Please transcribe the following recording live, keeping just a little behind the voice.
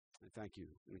Thank you.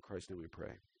 In Christ's name we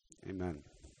pray. Amen.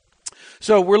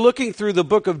 So we're looking through the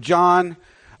book of John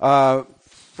for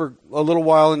a little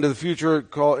while into the future,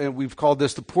 and we've called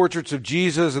this the Portraits of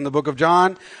Jesus in the book of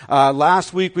John.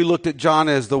 Last week we looked at John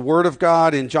as the Word of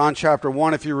God in John chapter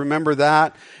 1, if you remember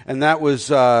that. And that was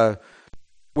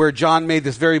where John made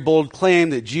this very bold claim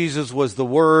that Jesus was the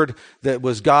Word, that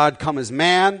was God come as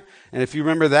man. And if you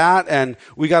remember that, and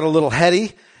we got a little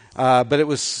heady, but it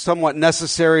was somewhat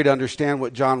necessary to understand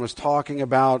what John was talking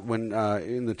about when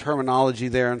in the terminology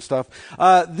there and stuff.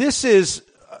 This is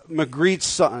Magritte's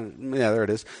son. Yeah, there it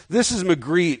is. This is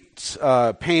Magritte's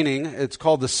painting. It's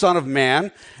called The Son of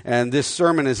Man, and this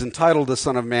sermon is entitled The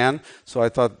Son of Man, so I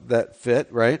thought that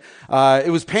fit, right? It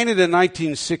was painted in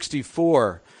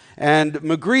 1964, and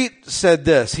Magritte said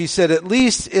this. He said, at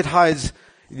least it hides...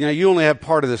 you only have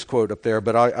part of this quote up there,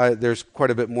 but there's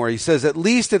quite a bit more. He says, at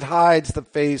least it hides the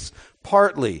face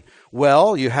partly.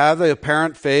 Well, you have the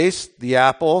apparent face, the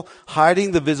apple,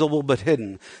 hiding the visible but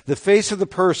hidden. The face of the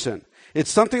person. It's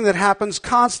something that happens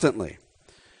constantly.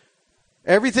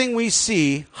 Everything we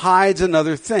see hides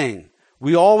another thing.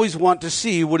 We always want to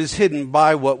see what is hidden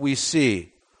by what we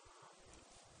see.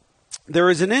 There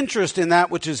is an interest in that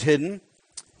which is hidden,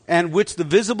 and which the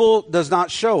visible does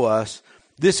not show us.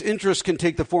 This interest can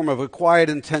take the form of a quiet,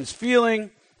 intense feeling,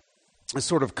 a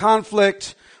sort of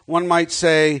conflict, one might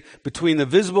say, between the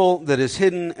visible that is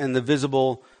hidden and the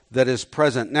visible that is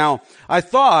present. Now, I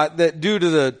thought that due to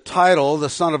the title, The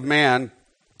Son of Man,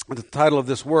 the title of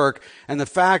this work, and the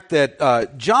fact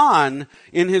that John,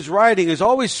 in his writing, is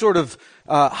always sort of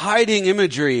hiding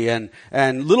imagery and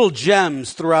little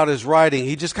gems throughout his writing.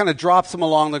 He just kind of drops them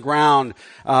along the ground,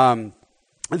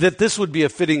 that this would be a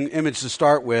fitting image to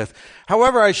start with.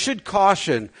 However, I should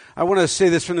caution, I want to say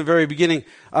this from the very beginning,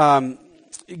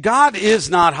 God is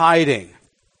not hiding.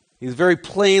 He's very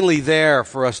plainly there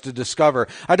for us to discover.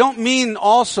 I don't mean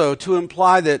also to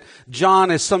imply that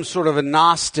John is some sort of a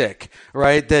Gnostic,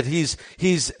 right? That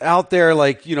he's out there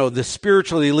like, the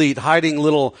spiritually elite, hiding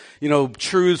little,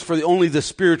 truths for only the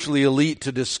spiritually elite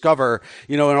to discover,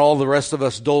 and all the rest of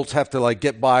us dolts have to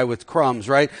get by with crumbs,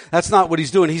 right? That's not what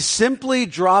he's doing. He's simply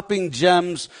dropping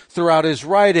gems throughout his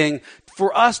writing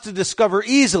for us to discover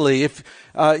easily. If,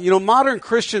 modern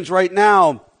Christians right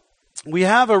now, we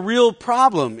have a real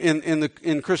problem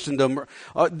in Christendom.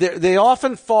 They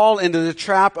often fall into the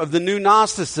trap of the new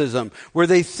Gnosticism, where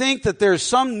they think that there's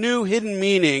some new hidden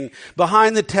meaning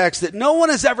behind the text that no one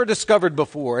has ever discovered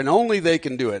before, and only they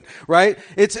can do it, right?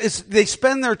 They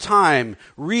spend their time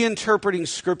reinterpreting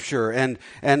Scripture, and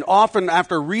often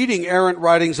after reading errant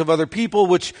writings of other people,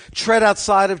 which tread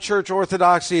outside of church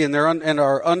orthodoxy and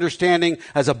our understanding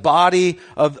as a body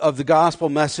of the gospel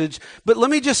message. But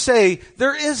let me just say,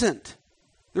 there isn't.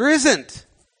 There isn't,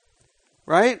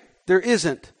 right? There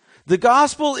isn't. The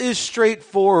gospel is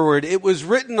straightforward. It was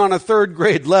written on a third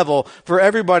grade level for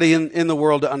everybody in the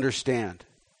world to understand.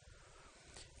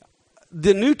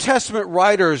 The New Testament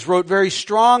writers wrote very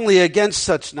strongly against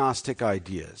such Gnostic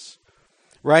ideas,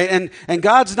 right? And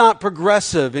God's not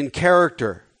progressive in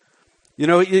character.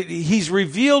 He's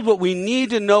revealed what we need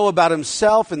to know about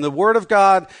himself in the Word of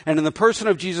God and in the person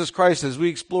of Jesus Christ, as we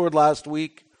explored last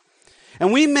week.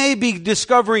 And we may be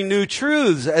discovering new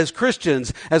truths as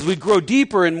Christians as we grow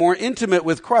deeper and more intimate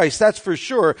with Christ, that's for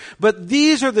sure. But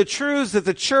these are the truths that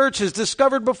the church has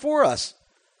discovered before us.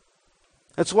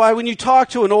 That's why when you talk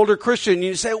to an older Christian,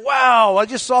 you say, wow, I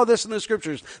just saw this in the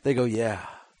Scriptures. They go, yeah.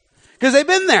 Because they've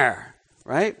been there,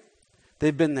 right?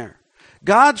 They've been there.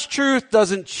 God's truth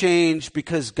doesn't change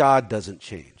because God doesn't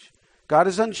change. God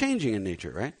is unchanging in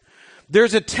nature, right?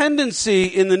 There's a tendency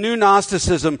in the new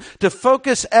Gnosticism to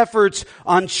focus efforts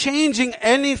on changing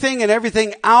anything and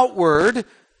everything outward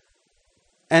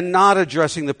and not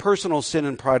addressing the personal sin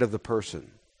and pride of the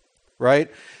person, right?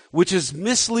 Which is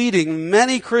misleading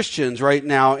many Christians right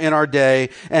now in our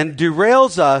day and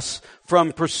derails us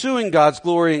from pursuing God's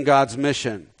glory and God's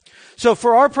mission. So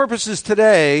for our purposes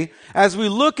today, as we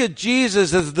look at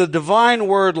Jesus as the divine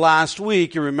word last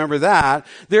week, you remember that,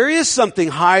 there is something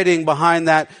hiding behind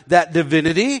that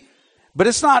divinity, but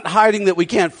it's not hiding that we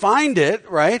can't find it,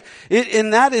 right?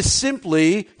 And that is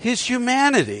simply his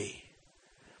humanity.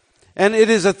 And it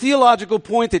is a theological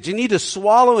point that you need to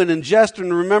swallow and ingest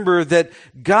and remember that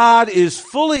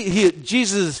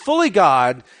Jesus is fully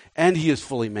God and he is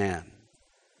fully man.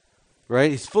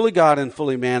 Right? He's fully God and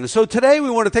fully man. And so today we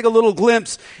want to take a little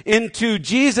glimpse into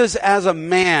Jesus as a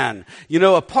man,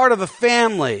 a part of a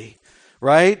family,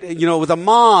 right? With a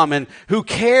mom and who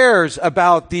cares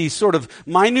about the sort of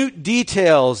minute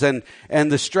details and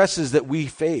the stresses that we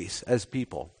face as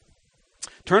people.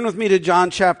 Turn with me to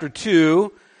John chapter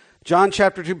 2. John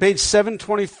chapter 2, page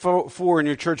 724 in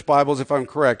your church Bibles, if I'm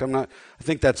correct. I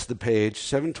think that's the page.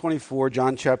 724,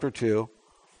 John chapter 2.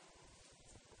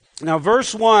 Now,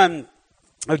 verse 1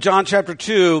 of John chapter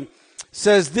 2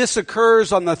 says this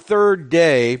occurs on the third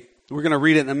day. We're going to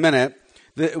read it in a minute.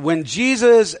 When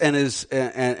Jesus and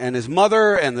his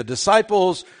mother and the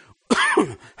disciples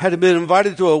had been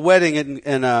invited to a wedding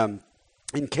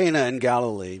in Cana in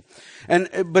Galilee.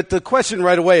 But the question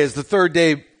right away is the third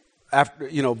day after,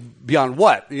 beyond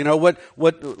what?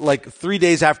 Like 3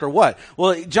 days after what?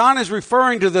 Well, John is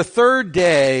referring to the third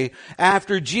day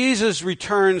after Jesus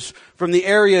returns from the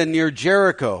area near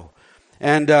Jericho.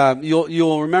 And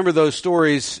you'll remember those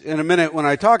stories in a minute when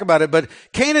I talk about it. But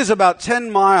Cana is about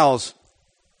 10 miles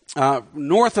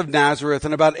north of Nazareth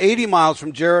and about 80 miles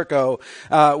from Jericho,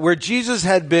 where Jesus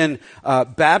had been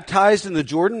baptized in the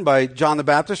Jordan by John the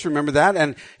Baptist. Remember that?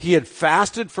 And he had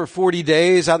fasted for 40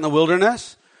 days out in the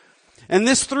wilderness. And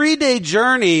this 3-day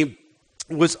journey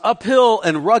was uphill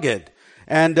and rugged.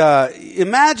 And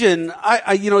imagine,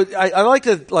 I like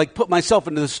to put myself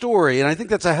into the story, and I think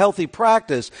that's a healthy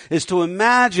practice, is to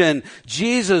imagine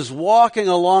Jesus walking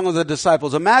along with the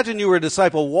disciples. Imagine you were a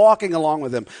disciple walking along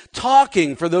with him,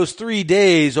 talking for those 3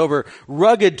 days over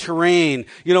rugged terrain.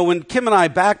 When Kim and I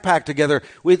backpack together,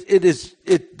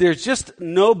 there's just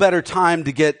no better time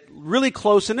to get really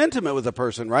close and intimate with a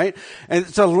person, right? And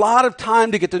it's a lot of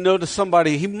time to get to know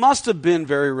somebody. He must have been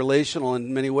very relational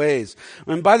in many ways.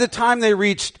 And by the time they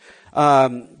reached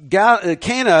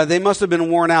Cana, they must have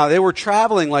been worn out. They were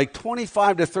traveling like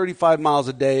 25 to 35 miles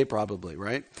a day probably,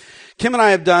 right? Kim and I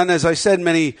have done, as I said,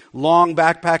 many long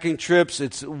backpacking trips.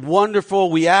 It's wonderful.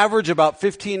 We average about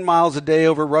 15 miles a day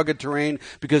over rugged terrain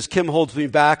because Kim holds me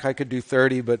back. I could do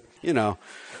 30, but no,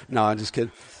 I'm just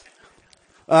kidding.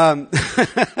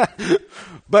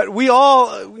 But we've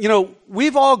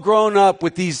all grown up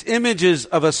with these images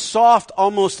of a soft,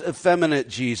 almost effeminate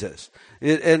Jesus.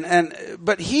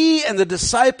 But he and the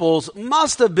disciples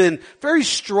must have been very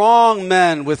strong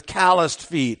men with calloused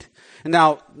feet.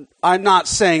 Now, I'm not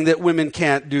saying that women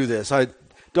can't do this.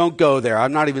 Don't go there.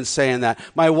 I'm not even saying that.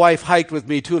 My wife hiked with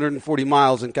me 240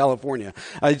 miles in California.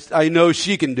 I know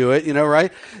she can do it,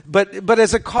 right? But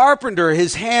as a carpenter,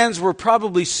 his hands were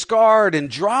probably scarred and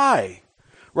dry,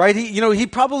 right? He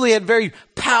probably had very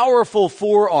powerful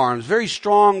forearms, very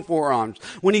strong forearms.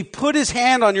 When he put his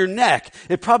hand on your neck,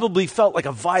 it probably felt like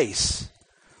a vice,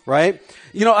 right?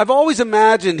 I've always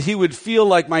imagined he would feel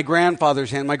like my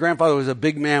grandfather's hand. My grandfather was a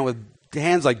big man with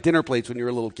hands like dinner plates when you were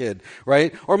a little kid,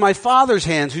 right? Or my father's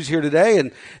hands, who's here today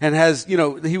and has,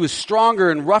 he was stronger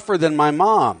and rougher than my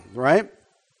mom, right?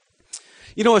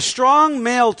 A strong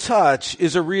male touch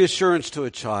is a reassurance to a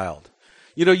child.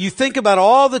 You think about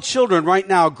all the children right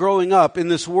now growing up in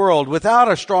this world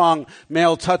without a strong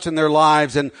male touch in their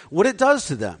lives and what it does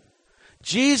to them.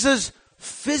 Jesus'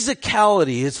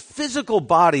 physicality, his physical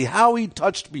body, how he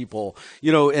touched people,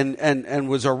 and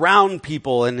was around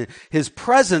people, and his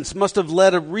presence must have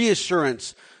led a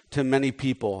reassurance to many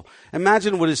people.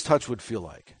 Imagine what his touch would feel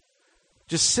like.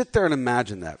 Just sit there and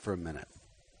imagine that for a minute.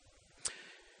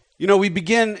 We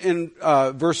begin in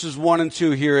verses 1 and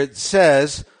 2 here. It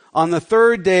says, on the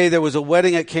third day there was a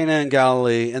wedding at Cana in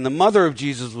Galilee, and the mother of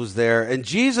Jesus was there, and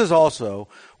Jesus also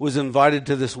was invited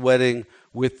to this wedding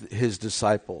with his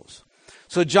disciples.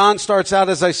 So John starts out,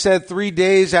 as I said, 3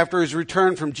 days after his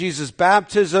return from Jesus'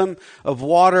 baptism of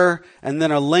water and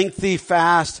then a lengthy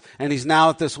fast, and he's now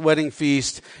at this wedding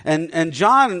feast. And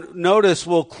John, notice,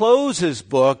 will close his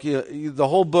book, the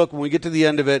whole book when we get to the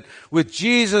end of it, with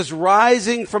Jesus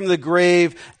rising from the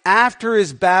grave after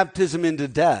his baptism into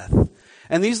death.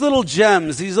 And these little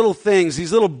gems, these little things,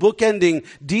 these little bookending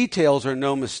details are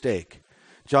no mistake.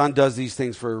 John does these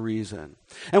things for a reason.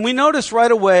 And we notice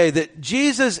right away that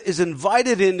Jesus is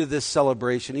invited into this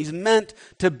celebration. He's meant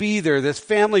to be there. This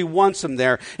family wants him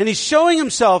there. And he's showing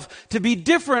himself to be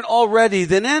different already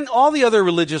than all the other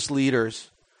religious leaders.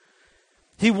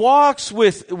 He walks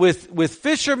with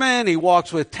fishermen. He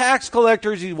walks with tax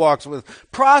collectors. He walks with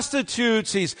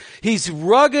prostitutes. He's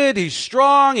rugged. He's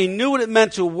strong. He knew what it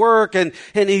meant to work. And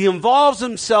he involves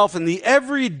himself in the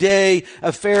everyday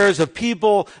affairs of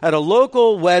people at a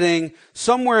local wedding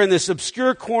somewhere in this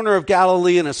obscure corner of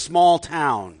Galilee in a small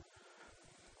town.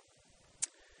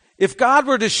 If God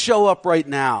were to show up right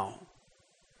now,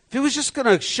 if he was just going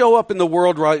to show up in the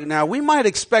world right now, we might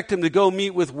expect him to go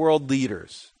meet with world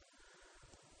leaders.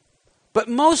 But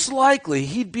most likely,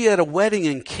 he'd be at a wedding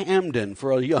in Camden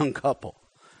for a young couple.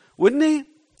 Wouldn't he?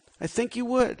 I think he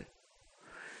would.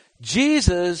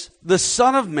 Jesus, the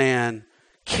Son of Man,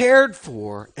 cared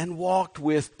for and walked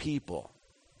with people.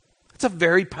 It's a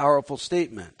very powerful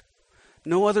statement.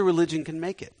 No other religion can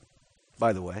make it.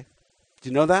 by the way. Do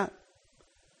you know that?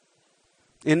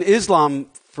 In Islam,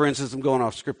 for instance, I'm going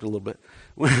off script a little bit.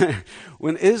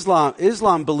 When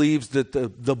Islam believes that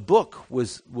the book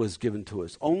was given to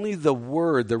us, only the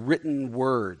word, the written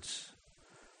words.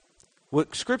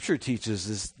 What Scripture teaches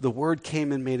is the word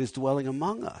came and made his dwelling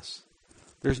among us.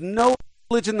 There's no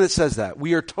religion that says that.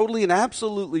 We are totally and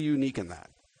absolutely unique in that.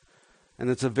 And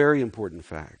it's a very important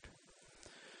fact.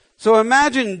 So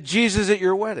imagine Jesus at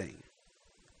your wedding.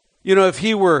 You know, if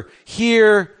he were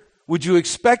here, would you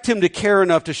expect him to care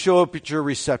enough to show up at your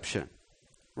reception?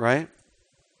 Right?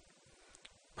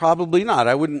 Probably not.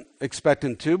 I wouldn't expect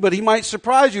him to, but he might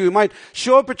surprise you. He might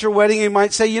show up at your wedding. He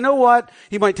might say, you know what?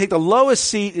 He might take the lowest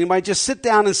seat and he might just sit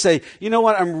down and say, you know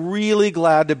what? I'm really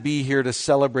glad to be here to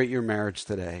celebrate your marriage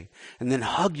today. And then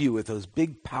hug you with those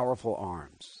big, powerful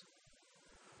arms.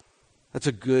 That's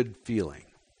a good feeling.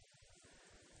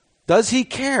 Does he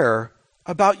care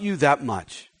about you that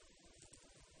much?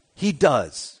 He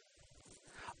does.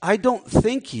 I don't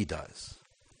think he does.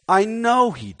 I know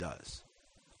he does.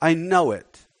 I know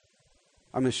it.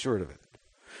 I'm assured of it.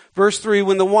 Verse 3,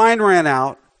 when the wine ran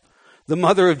out, the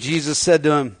mother of Jesus said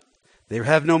to him, they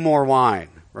have no more wine,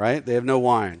 right? They have no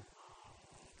wine.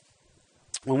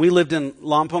 When we lived in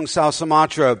Lampung, South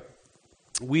Sumatra,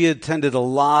 we attended a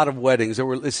lot of weddings.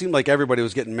 It seemed like everybody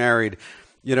was getting married,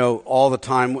 all the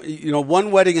time.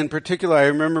 One wedding in particular I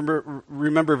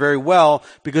remember very well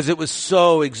because it was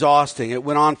so exhausting. It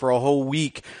went on for a whole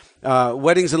week.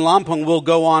 Weddings in Lampung will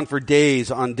go on for days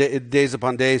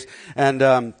upon days.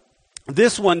 And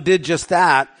this one did just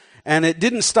that. And it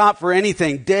didn't stop for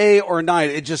anything, day or night.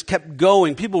 It just kept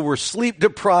going. People were sleep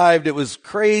deprived. It was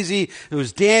crazy. There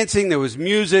was dancing. There was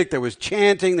music. There was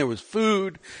chanting. There was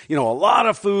food. A lot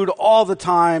of food all the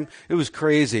time. It was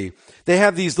crazy. They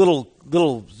have these little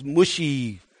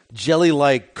mushy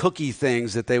jelly-like cookie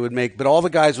things that they would make, but all the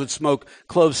guys would smoke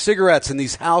clove cigarettes in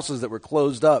these houses that were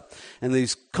closed up, and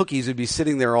these cookies would be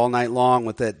sitting there all night long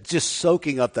with that, just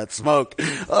soaking up that smoke.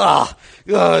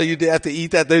 You'd have to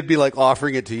eat that. They'd be like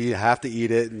offering it to you. You have to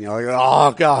eat it, and you're like,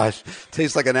 oh gosh,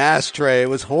 tastes like an ashtray. It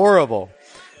was horrible.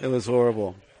 It was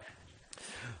horrible.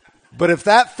 But if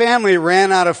that family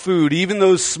ran out of food, even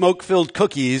those smoke-filled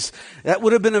cookies, that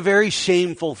would have been a very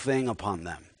shameful thing upon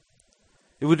them.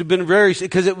 It would have been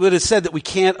because it would have said that we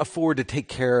can't afford to take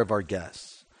care of our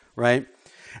guests, right?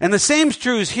 And the same is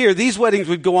true here. These weddings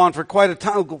would go on for quite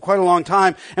a long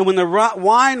time. And when the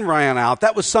wine ran out,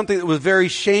 that was something that was very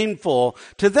shameful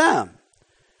to them.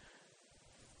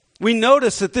 We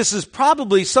notice that this is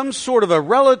probably some sort of a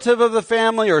relative of the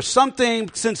family or something,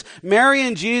 since Mary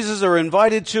and Jesus are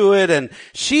invited to it, and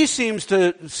she seems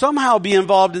to somehow be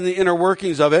involved in the inner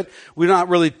workings of it. We're not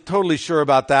really totally sure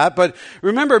about that. But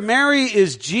remember, Mary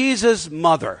is Jesus'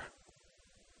 mother.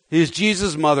 He is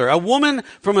Jesus' mother, a woman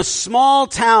from a small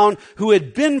town who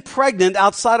had been pregnant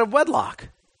outside of wedlock.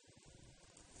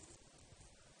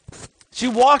 She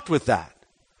walked with that.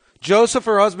 Joseph,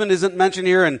 her husband, isn't mentioned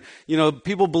here, and,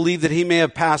 people believe that he may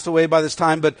have passed away by this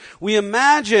time, but we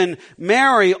imagine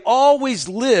Mary always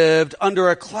lived under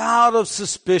a cloud of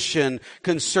suspicion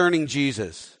concerning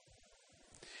Jesus.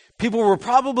 People were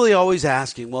probably always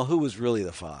asking, well, who was really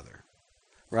the Father?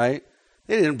 Right?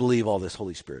 They didn't believe all this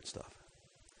Holy Spirit stuff.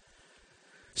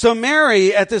 So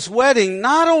Mary, at this wedding,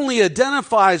 not only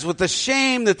identifies with the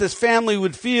shame that this family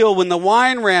would feel when the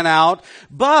wine ran out,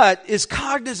 but is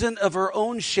cognizant of her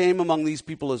own shame among these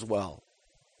people as well.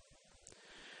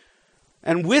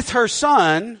 And with her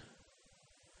son,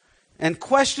 and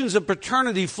questions of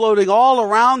paternity floating all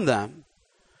around them,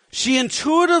 she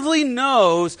intuitively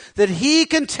knows that he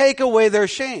can take away their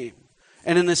shame.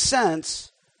 And in a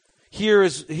sense, here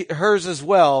is hers as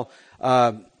well,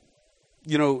 as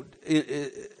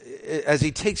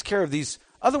he takes care of these,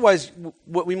 otherwise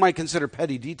what we might consider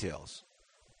petty details.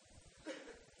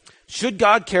 Should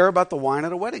God care about the wine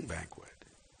at a wedding banquet?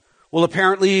 Well,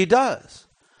 apparently he does,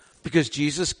 because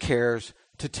Jesus cares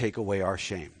to take away our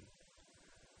shame.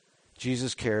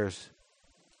 Jesus cares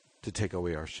to take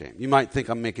away our shame. You might think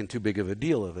I'm making too big of a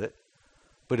deal of it,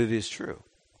 but it is true.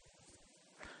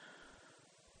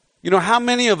 How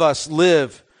many of us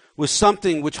live with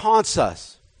something which haunts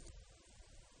us,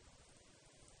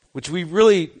 which we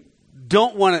really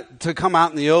don't want it to come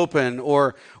out in the open,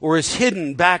 or is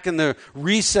hidden back in the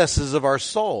recesses of our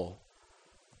soul?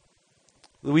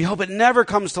 We hope it never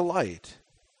comes to light.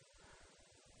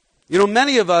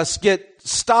 Many of us get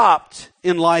stopped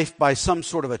in life by some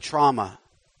sort of a trauma.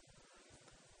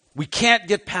 We can't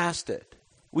get past it.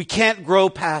 We can't grow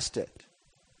past it.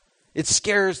 It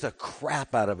scares the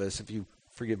crap out of us, if you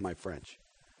forgive my French.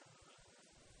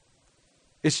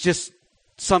 It's just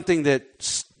something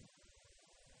that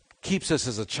keeps us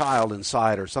as a child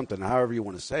inside or something, however you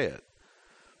want to say it.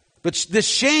 But the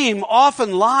shame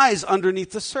often lies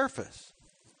underneath the surface.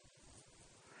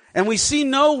 And we see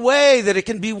no way that it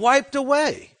can be wiped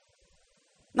away.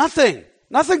 Nothing.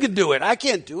 Nothing can do it. I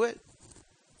can't do it.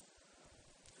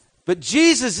 But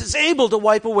Jesus is able to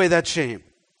wipe away that shame.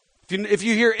 If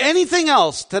you hear anything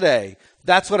else today,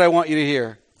 that's what I want you to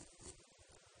hear.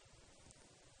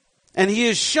 And he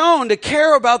is shown to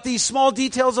care about these small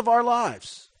details of our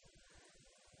lives.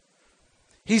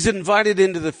 He's invited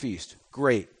into the feast.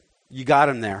 Great. You got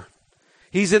him there.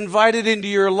 He's invited into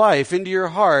your life, into your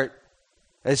heart,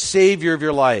 as Savior of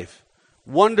your life.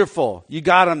 Wonderful. You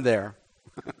got him there.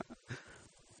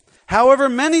 However,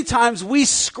 many times we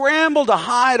scramble to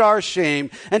hide our shame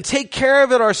and take care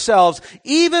of it ourselves,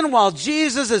 even while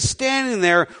Jesus is standing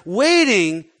there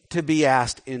waiting to be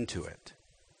asked into it.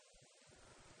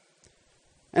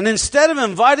 And instead of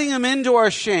inviting him into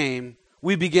our shame,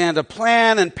 we began to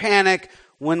plan and panic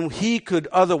when he could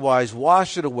otherwise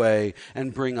wash it away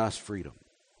and bring us freedom.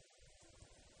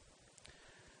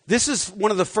 This is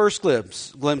one of the first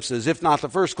glimpses, if not the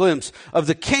first glimpse, of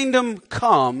the kingdom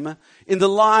come in the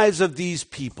lives of these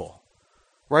people.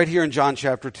 Right here in John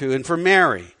chapter 2, and for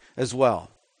Mary as well.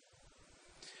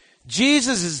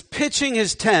 Jesus is pitching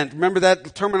his tent. Remember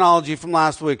that terminology from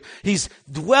last week. He's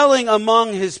dwelling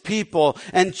among his people,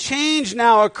 and change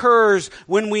now occurs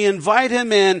when we invite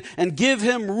him in and give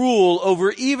him rule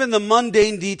over even the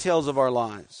mundane details of our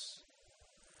lives.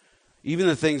 Even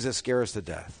the things that scare us to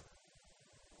death.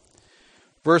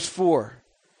 Verse 4,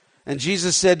 and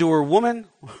Jesus said to her, "Woman,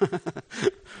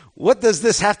 what does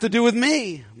this have to do with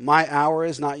me? My hour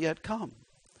is not yet come."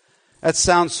 That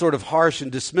sounds sort of harsh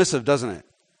and dismissive, doesn't it?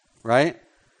 Right?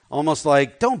 Almost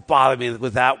like, don't bother me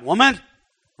with that, woman.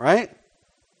 Right?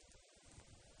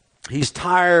 He's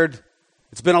tired.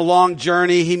 It's been a long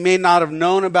journey. He may not have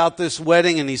known about this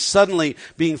wedding, and he's suddenly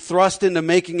being thrust into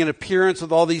making an appearance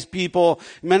with all these people.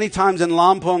 Many times in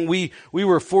Lampung, we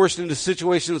were forced into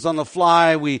situations on the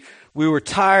fly. We were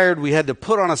tired. We had to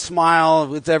put on a smile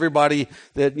with everybody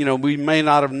that, we may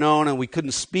not have known, and we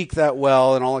couldn't speak that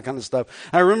well and all that kind of stuff.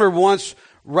 I remember once,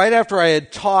 right after I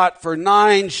had taught for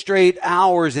 9 straight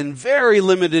hours in very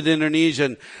limited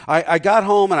Indonesian, I got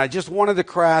home and I just wanted to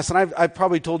crash. And I've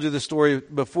probably told you this story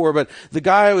before, but the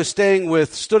guy I was staying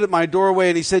with stood at my doorway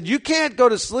and he said, "You can't go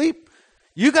to sleep.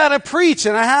 You got to preach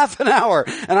in a half an hour."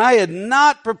 And I had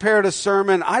not prepared a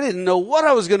sermon. I didn't know what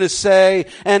I was going to say.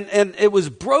 And it was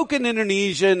broken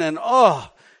Indonesian, and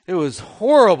it was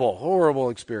horrible, horrible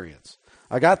experience.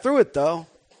 I got through it though.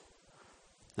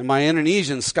 And my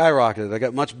Indonesian skyrocketed. I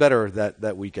got much better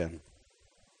that weekend.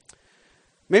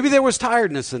 Maybe there was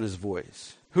tiredness in his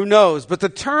voice. Who knows? But the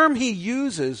term he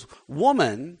uses,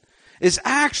 woman, is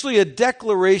actually a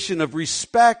declaration of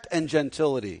respect and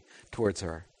gentility towards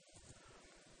her.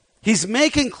 He's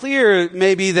making clear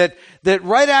maybe that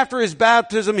right after his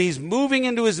baptism, he's moving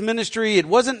into his ministry. It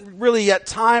wasn't really yet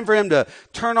time for him to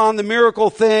turn on the miracle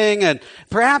thing. And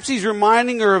perhaps he's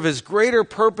reminding her of his greater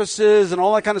purposes and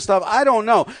all that kind of stuff. I don't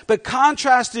know. But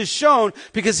contrast is shown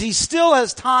because he still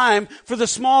has time for the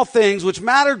small things which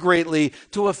matter greatly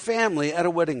to a family at a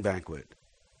wedding banquet.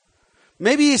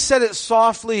 Maybe he said it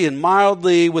softly and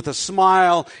mildly with a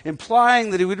smile, implying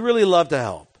that he would really love to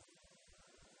help.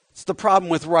 It's the problem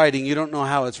with writing. You don't know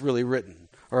how it's really written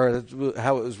or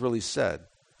how it was really said.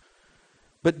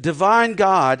 But divine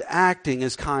God acting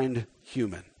as kind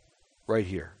human right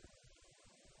here.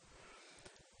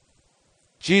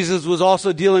 Jesus was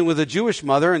also dealing with a Jewish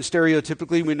mother, and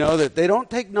stereotypically we know that they don't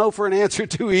take no for an answer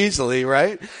too easily,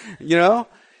 right?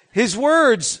 His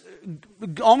words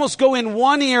almost go in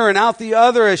one ear and out the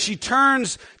other as she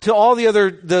turns to all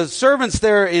the servants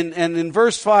there. And in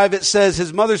verse 5 it says,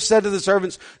 his mother said to the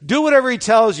servants, "Do whatever he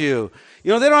tells you." They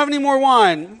don't have any more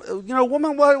wine.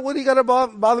 Woman, what do you got to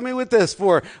bother me with this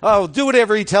for? Oh, do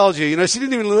whatever he tells you. She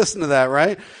didn't even listen to that,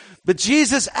 right? But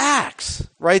Jesus acts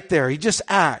right there. He just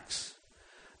acts.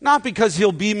 Not because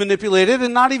he'll be manipulated,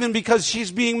 and not even because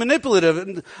she's being manipulative.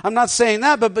 And I'm not saying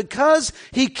that, but because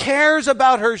he cares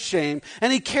about her shame,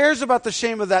 and he cares about the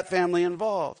shame of that family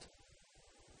involved.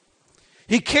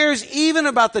 He cares even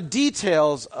about the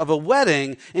details of a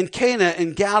wedding in Cana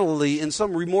in Galilee in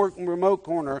some remote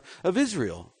corner of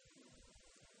Israel.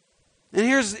 And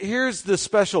here's the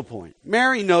special point.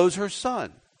 Mary knows her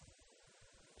son.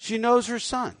 She knows her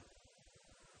son.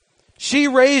 She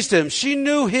raised him. She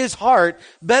knew his heart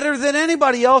better than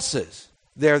anybody else's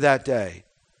there that day.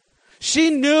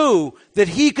 She knew that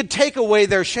he could take away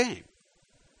their shame.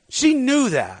 She knew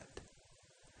that.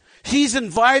 He's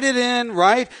invited in,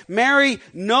 right? Mary,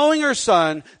 knowing her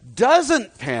son,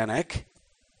 doesn't panic,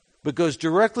 but goes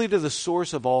directly to the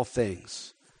source of all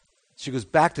things. She goes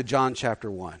back to John chapter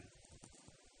 1.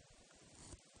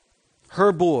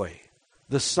 Her boy,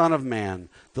 the Son of Man,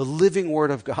 the living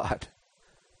Word of God.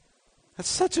 That's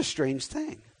such a strange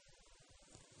thing.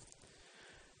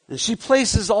 And she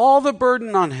places all the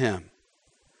burden on him.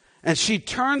 And she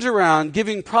turns around,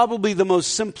 giving probably the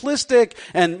most simplistic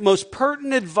and most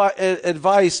pertinent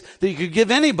advice that you could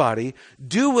give anybody.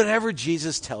 Do whatever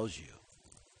Jesus tells you.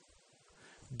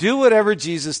 Do whatever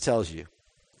Jesus tells you.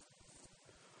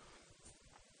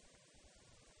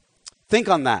 Think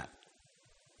on that.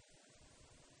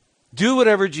 Do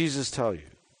whatever Jesus tells you.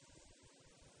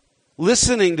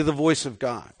 Listening to the voice of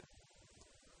God.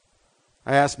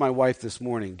 I asked my wife this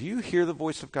morning, do you hear the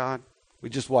voice of God? We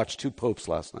just watched 2 popes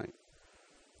last night.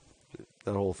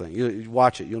 That whole thing. You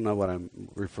watch it, you'll know what I'm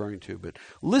referring to. But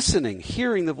listening,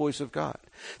 hearing the voice of God.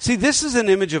 See, this is an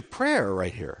image of prayer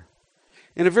right here.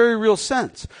 In a very real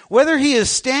sense. Whether he is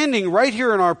standing right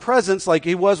here in our presence like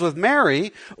he was with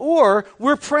Mary, or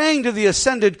we're praying to the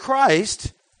ascended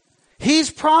Christ, he's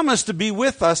promised to be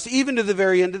with us even to the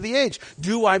very end of the age.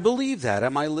 Do I believe that?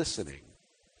 Am I listening?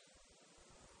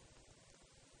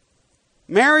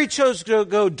 Mary chose to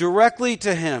go directly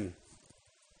to him.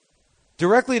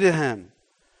 Directly to him.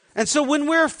 And so when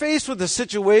we're faced with a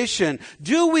situation,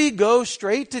 do we go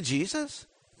straight to Jesus?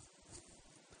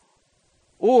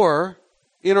 Or,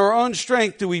 in our own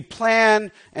strength, do we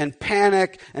plan and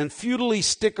panic and futilely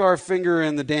stick our finger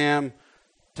in the dam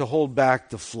to hold back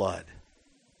the flood?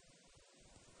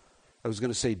 I was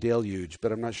going to say deluge,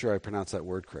 but I'm not sure I pronounced that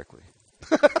word correctly.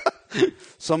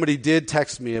 Somebody did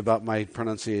text me about my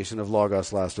pronunciation of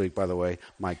Logos last week, by the way.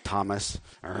 Mike Thomas.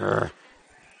 But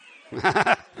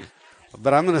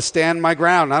I'm going to stand my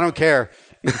ground. I don't care.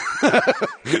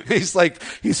 he's like,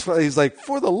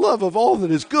 for the love of all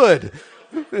that is good.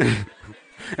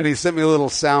 And he sent me a little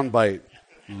sound bite.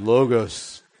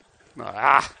 Logos.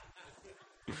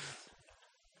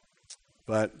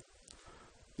 But,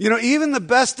 even the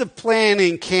best of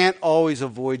planning can't always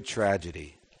avoid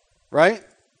tragedy. Right?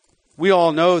 We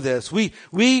all know this.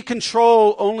 We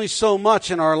control only so much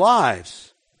in our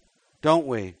lives, don't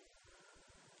we?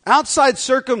 Outside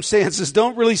circumstances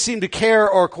don't really seem to care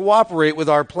or cooperate with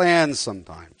our plans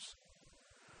sometimes.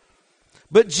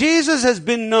 But Jesus has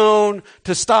been known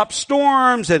to stop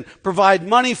storms and provide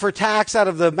money for tax out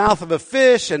of the mouth of a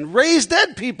fish and raise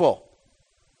dead people.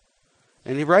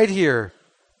 And right here,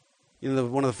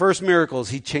 one of the first miracles,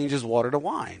 he changes water to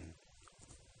wine.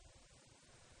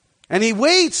 And he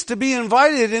waits to be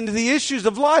invited into the issues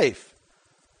of life,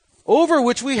 over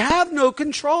which we have no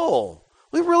control.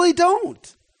 We really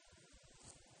don't.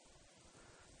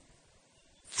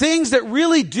 Things that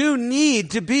really do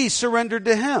need to be surrendered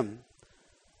to him.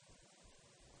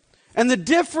 And the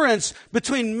difference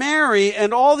between Mary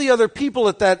and all the other people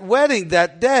at that wedding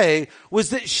that day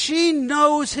was that she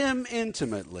knows him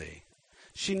intimately.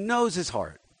 She knows his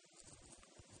heart.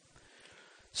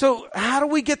 So how do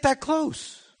we get that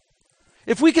close?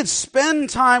 If we could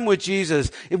spend time with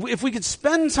Jesus, if we could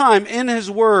spend time in his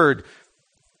word,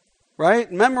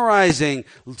 right? Memorizing,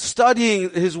 studying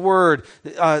his word,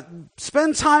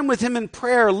 spend time with him in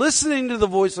prayer, listening to the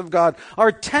voice of God,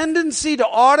 our tendency to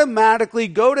automatically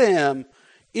go to him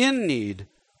in need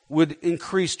would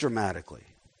increase dramatically.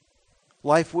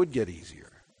 Life would get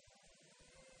easier.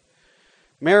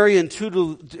 Mary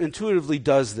intuitively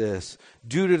does this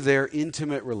due to their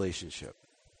intimate relationship.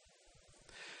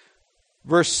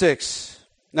 Verse 6.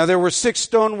 Now there were 6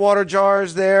 stone water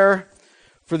jars there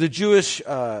for the Jewish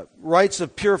rites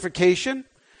of purification,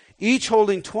 each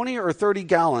holding 20 or 30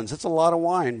 gallons. That's a lot of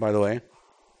wine, by the way.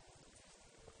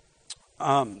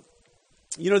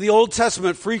 The Old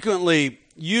Testament frequently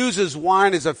uses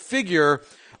wine as a figure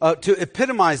to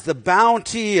epitomize the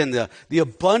bounty and the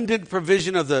abundant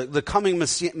provision of the coming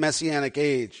messianic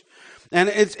age. And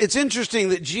it's interesting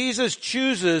that Jesus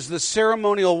chooses the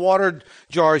ceremonial water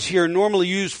jars here normally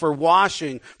used for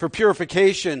washing, for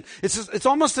purification. It's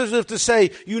almost as if to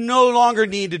say, you no longer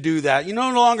need to do that. You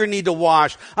no longer need to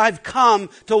wash. I've come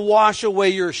to wash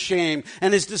away your shame.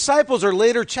 And his disciples are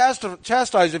later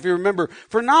chastised, if you remember,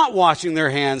 for not washing their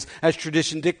hands as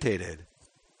tradition dictated.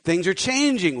 Things are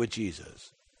changing with Jesus.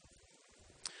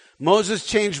 Moses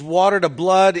changed water to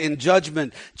blood in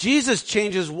judgment. Jesus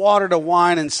changes water to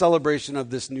wine in celebration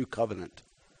of this new covenant.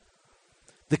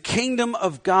 The kingdom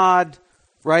of God,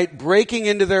 right, breaking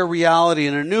into their reality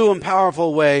in a new and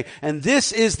powerful way, and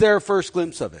this is their first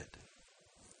glimpse of it.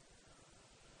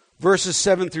 Verses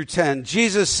 7 through 10,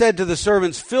 Jesus said to the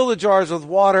servants, fill the jars with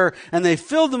water, and they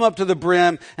filled them up to the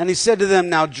brim, and he said to them,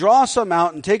 now draw some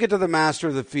out and take it to the master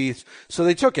of the feast. So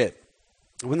they took it.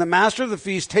 When the master of the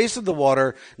feast tasted the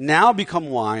water, now become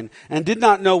wine, and did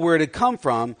not know where it had come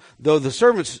from, though the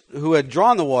servants who had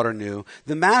drawn the water knew,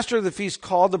 the master of the feast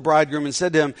called the bridegroom and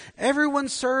said to him, everyone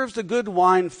serves the good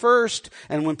wine first,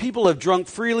 and when people have drunk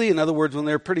freely, in other words, when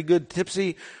they're pretty good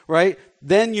tipsy, right,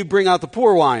 then you bring out the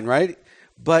poor wine, right?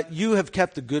 But you have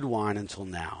kept the good wine until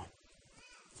now.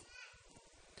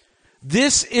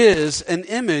 This is an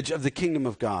image of the kingdom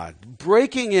of God,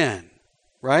 breaking in,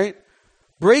 right?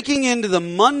 Breaking into the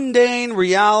mundane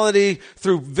reality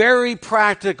through very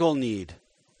practical need.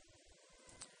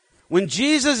 When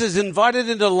Jesus is invited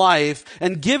into life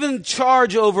and given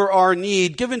charge over our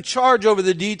need, given charge over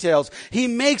the details, he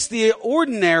makes the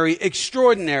ordinary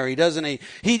extraordinary, doesn't he?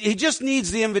 He just needs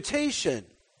the invitation.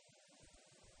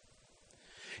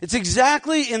 It's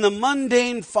exactly in the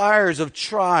mundane fires of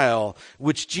trial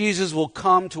which Jesus will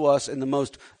come to us in the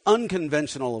most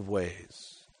unconventional of ways.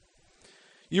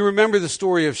 You remember the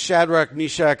story of Shadrach,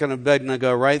 Meshach, and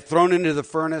Abednego, right? Thrown into the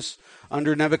furnace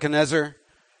under Nebuchadnezzar.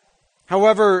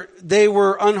 However, they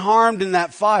were unharmed in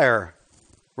that fire,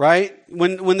 right?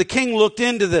 When the king looked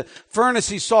into the furnace,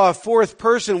 he saw a fourth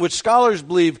person, which scholars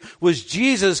believe was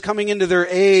Jesus coming into their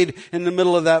aid in the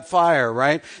middle of that fire,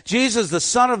 right? Jesus, the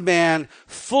Son of Man,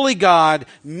 fully God,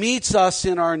 meets us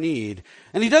in our need.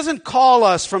 And he doesn't call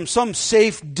us from some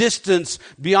safe distance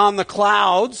beyond the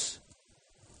clouds,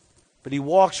 but he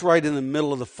walks right in the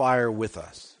middle of the fire with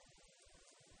us.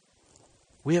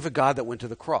 We have a God that went to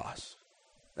the cross.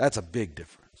 That's a big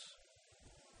difference.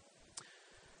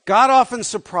 God often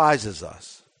surprises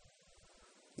us.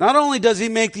 Not only does he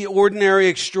make the ordinary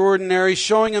extraordinary,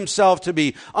 showing himself to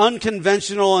be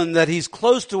unconventional and that he's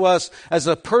close to us as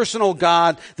a personal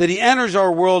God, that he enters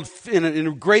our world in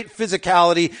a great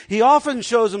physicality, he often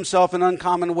shows himself in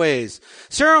uncommon ways.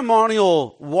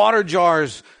 Ceremonial water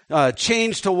jars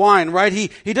change to wine, right?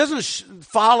 He doesn't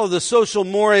follow the social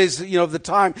mores, of the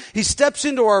time. He steps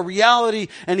into our reality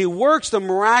and he works the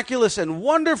miraculous and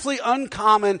wonderfully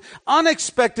uncommon,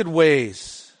 unexpected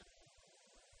ways.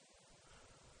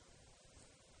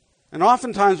 And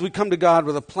oftentimes we come to God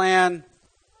with a plan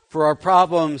for our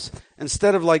problems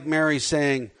instead of like Mary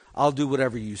saying, I'll do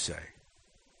whatever you say.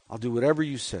 I'll do whatever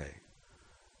you say.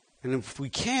 And if we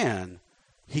can,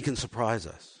 he can surprise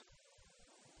us.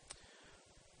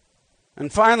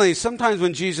 And finally, sometimes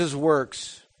when Jesus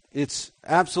works, it's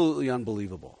absolutely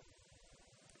unbelievable.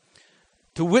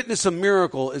 To witness a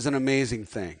miracle is an amazing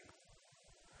thing.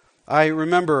 I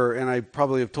remember, and I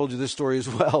probably have told you this story as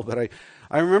well, but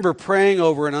I remember praying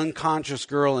over an unconscious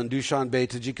girl in Dushanbe,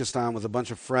 Tajikistan with a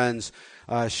bunch of friends.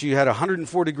 She had a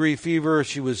 104-degree fever.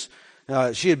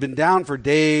 She had been down for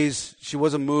days. She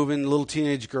wasn't moving, little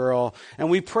teenage girl. And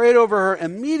we prayed over her.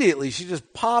 Immediately, she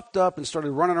just popped up and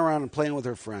started running around and playing with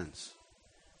her friends.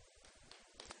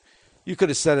 You could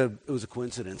have said it was a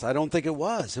coincidence. I don't think it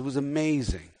was. It was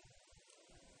amazing.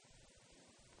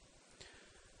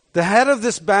 The head of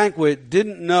this banquet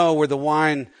didn't know where the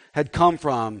wine had come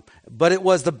from, but it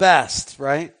was the best,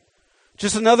 right?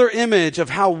 Just another image of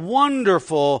how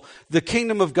wonderful the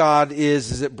kingdom of God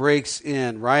is as it breaks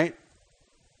in, right?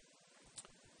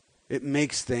 It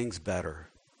makes things better.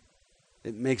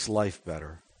 It makes life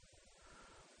better.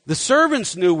 The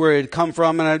servants knew where it had come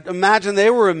from, and I imagine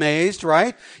they were amazed,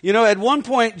 right? At one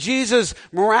point, Jesus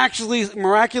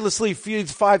miraculously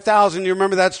feeds 5,000. You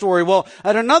remember that story? Well,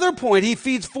 at another point, he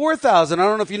feeds 4,000. I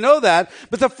don't know if you know that,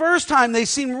 but the first time they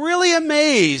seem really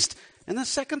amazed, and the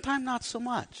second time, not so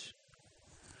much.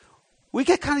 We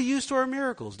get kind of used to our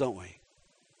miracles, don't we?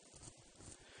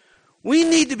 We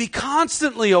need to be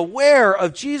constantly aware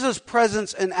of Jesus'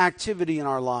 presence and activity in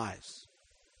our lives.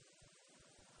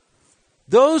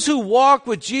 Those who walk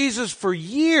with Jesus for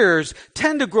years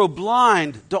tend to grow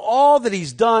blind to all that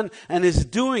he's done and is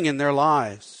doing in their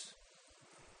lives.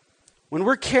 When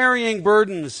we're carrying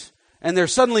burdens and they're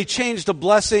suddenly changed to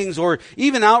blessings or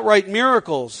even outright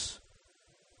miracles,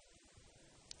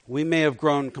 we may have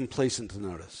grown complacent to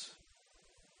notice.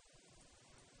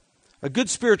 A good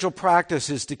spiritual practice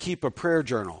is to keep a prayer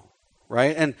journal.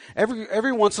 Right? And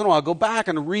every once in a while, go back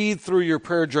and read through your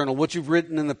prayer journal, what you've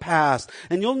written in the past,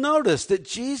 and you'll notice that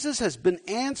Jesus has been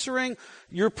answering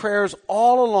your prayers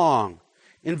all along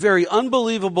in very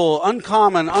unbelievable,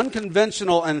 uncommon,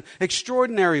 unconventional, and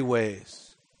extraordinary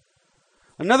ways.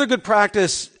 Another good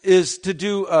practice is to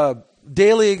do a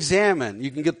daily examine. You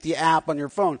can get the app on your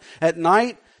phone. At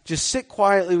night, just sit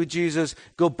quietly with Jesus,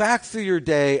 go back through your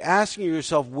day, asking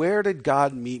yourself, where did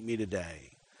God meet me today?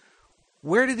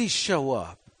 Where did he show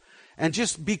up? And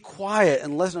just be quiet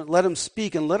and let him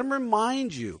speak and let him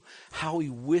remind you how he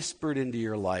whispered into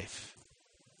your life.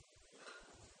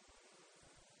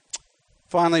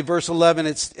 Finally, verse 11,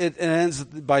 it ends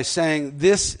by saying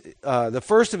this, the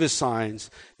first of his signs,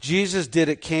 Jesus did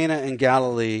at Cana in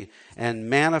Galilee and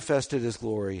manifested his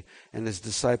glory, and his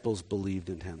disciples believed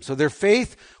in him. So their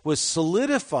faith was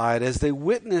solidified as they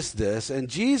witnessed this, and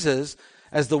Jesus,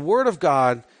 as the Word of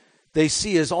God, they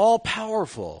see as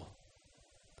all-powerful.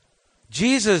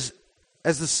 Jesus,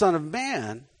 as the Son of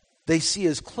Man, they see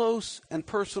as close and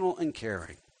personal and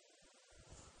caring.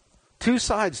 Two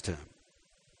sides to him.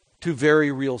 Two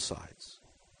very real sides.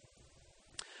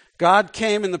 God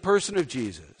came in the person of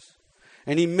Jesus,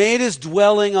 and he made his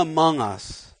dwelling among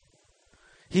us.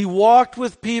 He walked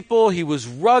with people. He was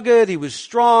rugged. He was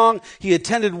strong. He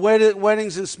attended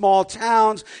weddings in small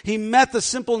towns. He met the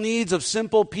simple needs of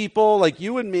simple people like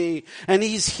you and me. And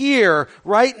he's here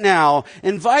right now.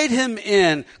 Invite him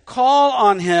in. Call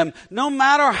on him, no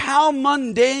matter how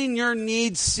mundane your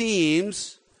need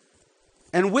seems,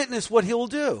 and witness what he will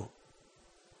do.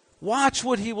 Watch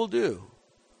what he will do.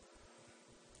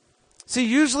 See,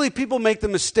 usually people make the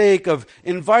mistake of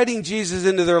inviting Jesus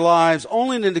into their lives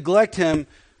only to neglect him,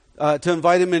 to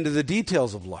invite him into the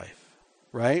details of life,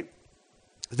 right?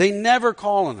 They never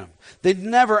call on him. They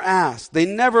never ask. They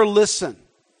never listen.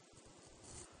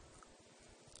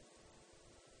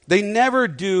 They never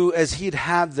do as he'd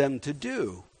have them to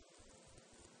do.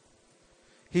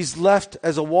 He's left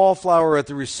as a wallflower at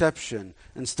the reception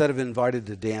instead of invited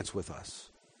to dance with us.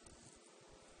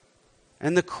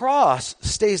 And the cross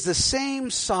stays the same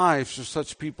size for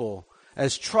such people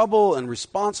as trouble and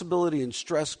responsibility and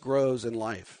stress grows in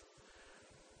life.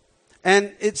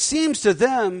 And it seems to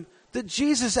them that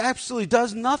Jesus absolutely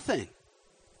does nothing.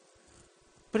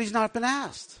 But he's not been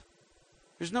asked.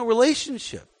 There's no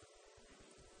relationship.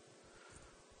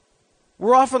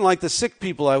 We're often like the sick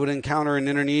people I would encounter in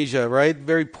Indonesia, right?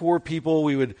 Very poor people.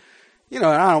 We would, and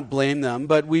I don't blame them,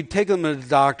 but we'd take them to the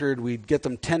doctor, and we'd get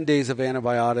them 10 days of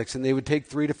antibiotics, and they would take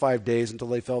 3 to 5 days until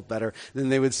they felt better. Then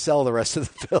they would sell the rest of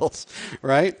the pills,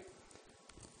 right?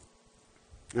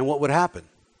 And what would happen?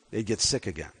 They'd get sick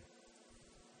again.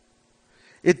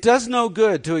 It does no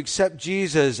good to accept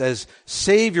Jesus as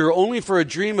Savior only for a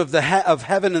dream of of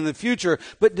heaven in the future,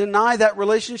 but deny that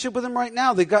relationship with him right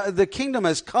now. The kingdom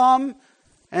has come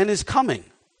and is coming.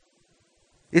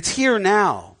 It's here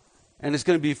now. And it's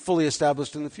going to be fully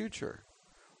established in the future.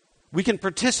 We can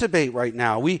participate right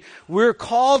now. We're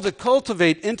called to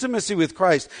cultivate intimacy with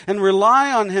Christ and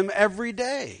rely on him every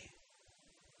day.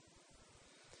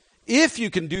 If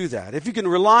you can do that, if you can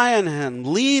rely on him,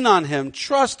 lean on him,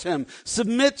 trust him,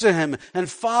 submit to him, and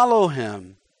follow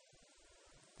him,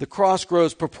 the cross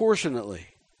grows proportionately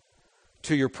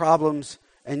to your problems,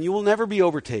 and you will never be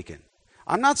overtaken.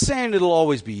 I'm not saying it'll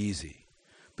always be easy,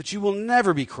 but you will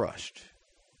never be crushed.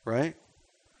 Right?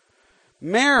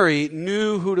 Mary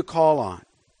knew who to call on.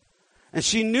 And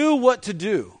she knew what to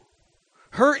do.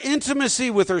 Her intimacy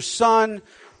with her son,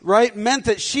 right, meant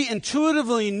that she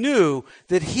intuitively knew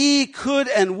that he could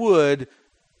and would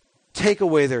take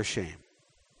away their shame.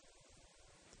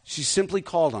 She simply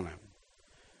called on him,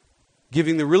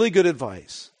 giving the really good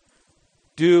advice.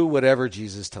 Do whatever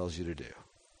Jesus tells you to do.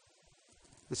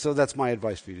 And so that's my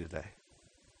advice for you today.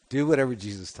 Do whatever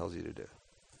Jesus tells you to do.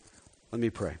 Let me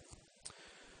pray.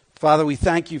 Father, we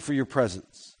thank you for your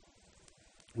presence.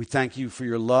 We thank you for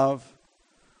your love.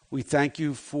 We thank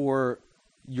you for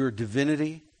your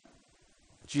divinity.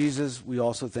 Jesus, we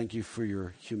also thank you for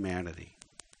your humanity.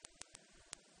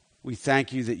 We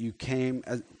thank you that you came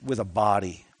with a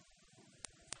body.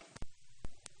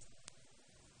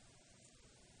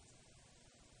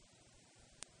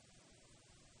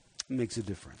 It makes a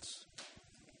difference.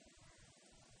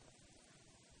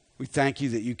 We thank you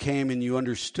that you came and you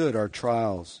understood our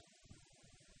trials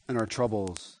and our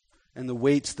troubles and the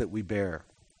weights that we bear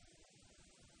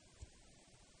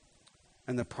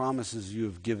and the promises you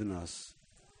have given us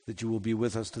that you will be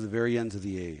with us to the very ends of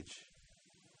the age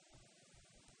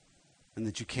and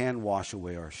that you can wash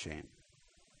away our shame.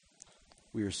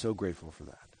 We are so grateful for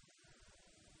that.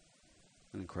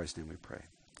 And in Christ's name we pray.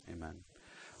 Amen.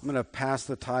 I'm going to pass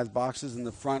the tithe boxes in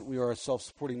the front. We are a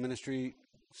self-supporting ministry.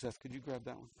 Seth, could you grab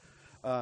that one?